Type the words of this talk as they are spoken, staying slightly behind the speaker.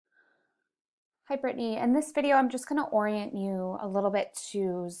Hi, Brittany. In this video, I'm just going to orient you a little bit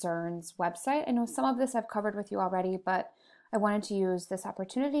to Zearn's website. I know some of this I've covered with you already, but I wanted to use this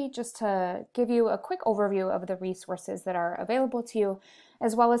opportunity just to give you a quick overview of the resources that are available to you,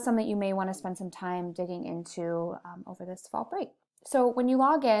 as well as some that you may want to spend some time digging into over this fall break. So when you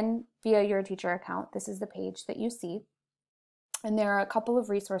log in via your teacher account, this is the page that you see. And there are a couple of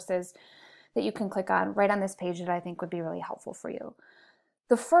resources that you can click on right on this page that I think would be really helpful for you.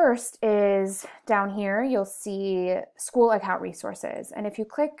 The first is down here, you'll see school account resources. And if you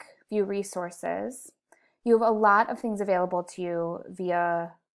click view resources, you have a lot of things available to you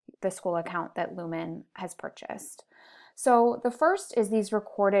via the school account that Lumen has purchased. So the first is these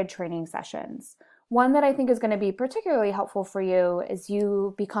recorded training sessions. One that I think is going to be particularly helpful for you as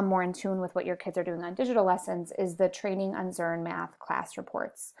you become more in tune with what your kids are doing on digital lessons is the Training on Zearn Math class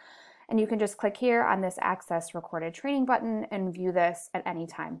reports. And you can just click here on this Access Recorded Training button and view this at any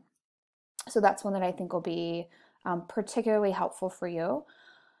time. So that's one that I think will be particularly helpful for you.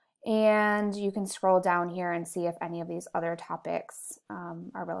 And you can scroll down here and see if any of these other topics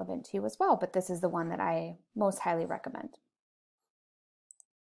are relevant to you as well. But this is the one that I most highly recommend.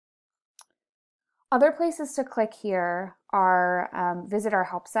 Other places to click here are visit our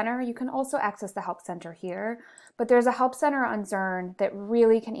help center. You can also access the help center here, but there's a help center on Zearn that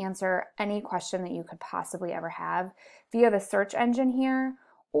really can answer any question that you could possibly ever have via the search engine here,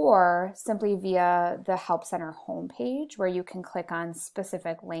 or simply via the help center homepage where you can click on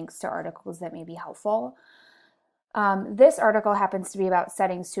specific links to articles that may be helpful. This article happens to be about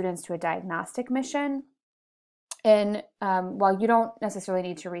setting students to a diagnostic mission. And while you don't necessarily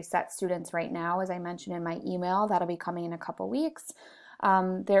need to reset students right now, as I mentioned in my email, that'll be coming in a couple weeks.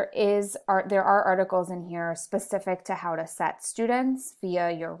 There are articles in here specific to how to set students via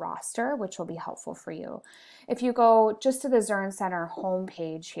your roster, which will be helpful for you. If you go just to the Zearn Center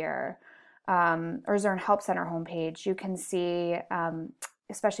homepage here, or Zearn Help Center homepage, you can see,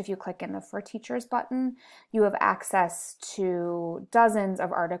 especially if you click in the For Teachers button, you have access to dozens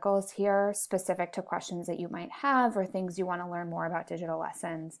of articles here specific to questions that you might have or things you want to learn more about digital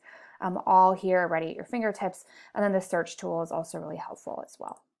lessons, all here ready at your fingertips. And then the search tool is also really helpful as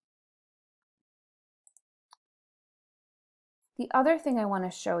well. The other thing I want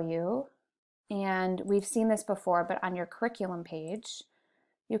to show you, and we've seen this before, but on your curriculum page,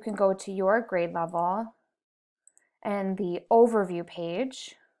 you can go to your grade level and the overview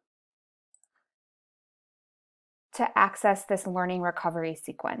page to access this learning recovery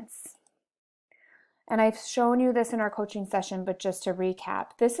sequence. And I've shown you this in our coaching session, but just to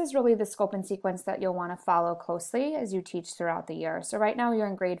recap, this is really the scope and sequence that you'll want to follow closely as you teach throughout the year. So right now you're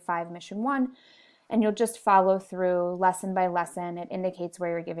in grade 5, mission 1, and you'll just follow through lesson by lesson. It indicates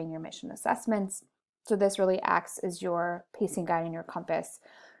where you're giving your mission assessments. So this really acts as your pacing guide and your compass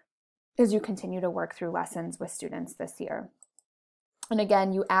as you continue to work through lessons with students this year. And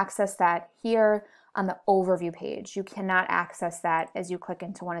again, you access that here on the overview page. You cannot access that as you click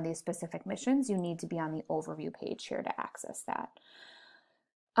into one of these specific missions. You need to be on the overview page here to access that.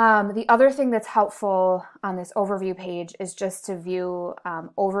 The other thing that's helpful on this overview page is just to view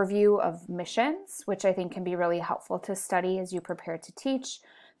overview of missions, which I think can be really helpful to study as you prepare to teach.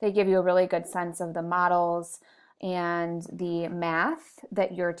 They give you a really good sense of the models and the math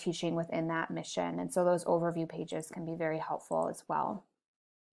that you're teaching within that mission. And so those overview pages can be very helpful as well.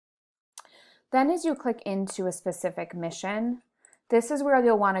 Then as you click into a specific mission, this is where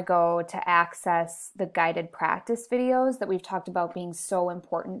you'll want to go to access the guided practice videos that we've talked about being so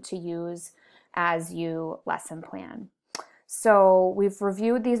important to use as you lesson plan. So we've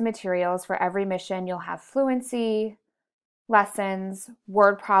reviewed these materials for every mission. You'll have fluency lessons,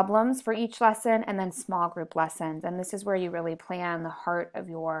 word problems for each lesson, and then small group lessons. And this is where you really plan the heart of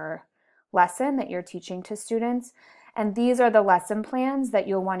your lesson that you're teaching to students. And these are the lesson plans that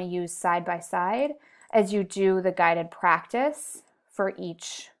you'll want to use side by side as you do the guided practice for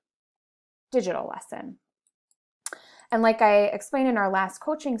each digital lesson. And like I explained in our last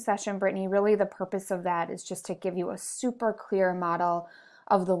coaching session, Brittany, really the purpose of that is just to give you a super clear model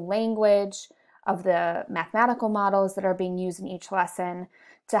of the language, of the mathematical models that are being used in each lesson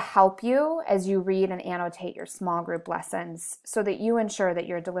to help you as you read and annotate your small group lessons so that you ensure that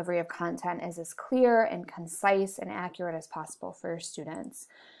your delivery of content is as clear and concise and accurate as possible for your students.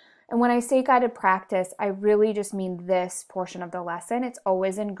 And when I say guided practice, I really just mean this portion of the lesson. It's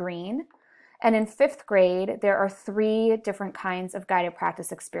always in green. And in 5th grade, there are 3 different kinds of guided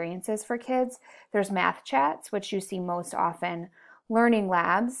practice experiences for kids. There's math chats, which you see most often, learning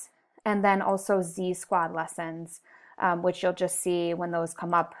labs, and then also Z Squad lessons, which you'll just see when those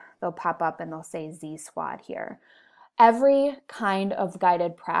come up, they'll pop up and they'll say Z Squad here. Every kind of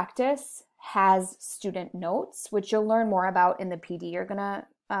guided practice has student notes, which you'll learn more about in the PD you're gonna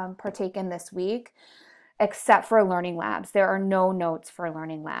partake in this week, except for learning labs. There are no notes for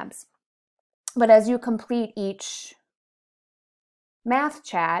learning labs. But as you complete each math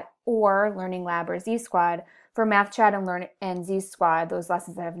chat or learning lab or Z Squad, for math chat and Z Squad, those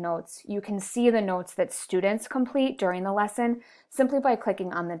lessons that have notes, you can see the notes that students complete during the lesson simply by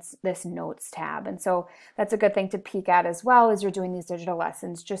clicking on this notes tab. And so that's a good thing to peek at as well as you're doing these digital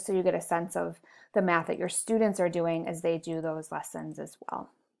lessons, just so you get a sense of the math that your students are doing as they do those lessons as well.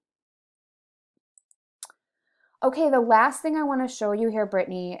 Okay, the last thing I want to show you here,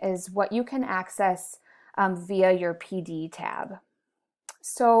 Brittany, is what you can access via your PD tab.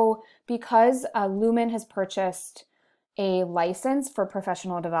 So because Lumen has purchased a license for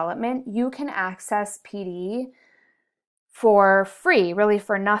professional development, you can access PD for free, really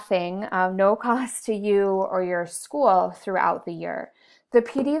for nothing, no cost to you or your school throughout the year. The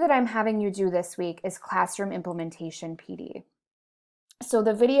PD that I'm having you do this week is Classroom Implementation PD. So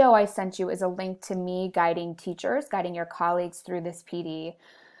the video I sent you is a link to me guiding teachers, guiding your colleagues through this PD.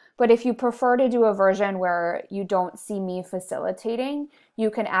 But if you prefer to do a version where you don't see me facilitating, you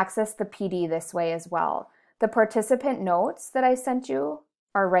can access the PD this way as well. The participant notes that I sent you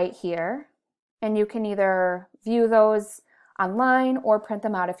are right here, and you can either view those online or print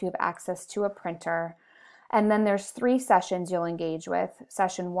them out if you have access to a printer. And then there's 3 sessions you'll engage with,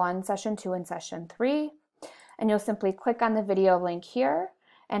 session 1, session 2, and session 3. And you'll simply click on the video link here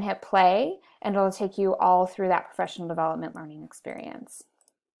and hit play, and it'll take you all through that professional development learning experience.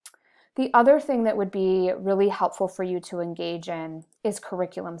 The other thing that would be really helpful for you to engage in is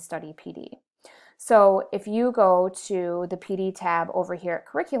Curriculum Study PD. So if you go to the PD tab over here at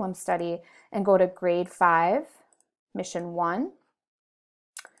Curriculum Study and go to Grade 5, Mission 1,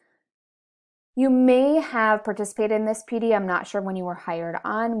 you may have participated in this PD. I'm not sure when you were hired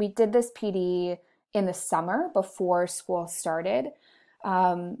on. We did this PD in the summer before school started.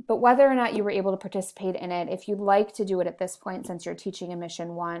 But whether or not you were able to participate in it, if you'd like to do it at this point since you're teaching in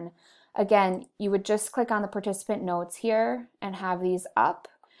Mission 1, again, you would just click on the participant notes here and have these up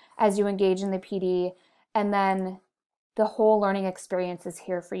as you engage in the PD, and then the whole learning experience is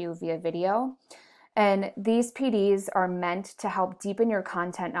here for you via video. And these PDs are meant to help deepen your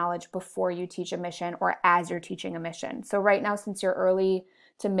content knowledge before you teach a mission or as you're teaching a mission. So right now, since you're early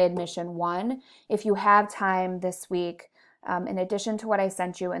to mid Mission 1, if you have time this week, in addition to what I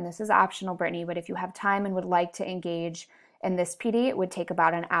sent you, and this is optional, Brittany, but if you have time and would like to engage in this PD, it would take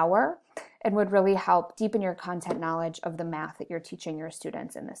about an hour and would really help deepen your content knowledge of the math that you're teaching your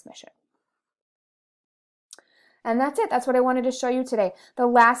students in this mission. And that's it. That's what I wanted to show you today. The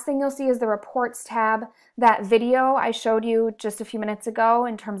last thing you'll see is the Reports tab. That video I showed you just a few minutes ago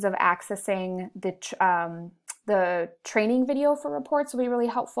in terms of accessing the training video for reports will be really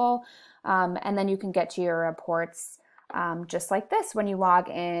helpful. And then you can get to your reports just like this when you log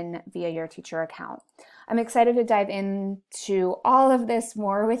in via your teacher account. I'm excited to dive into all of this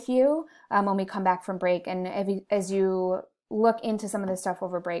more with you when we come back from break. And as you look into some of this stuff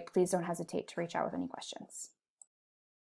over break, please don't hesitate to reach out with any questions.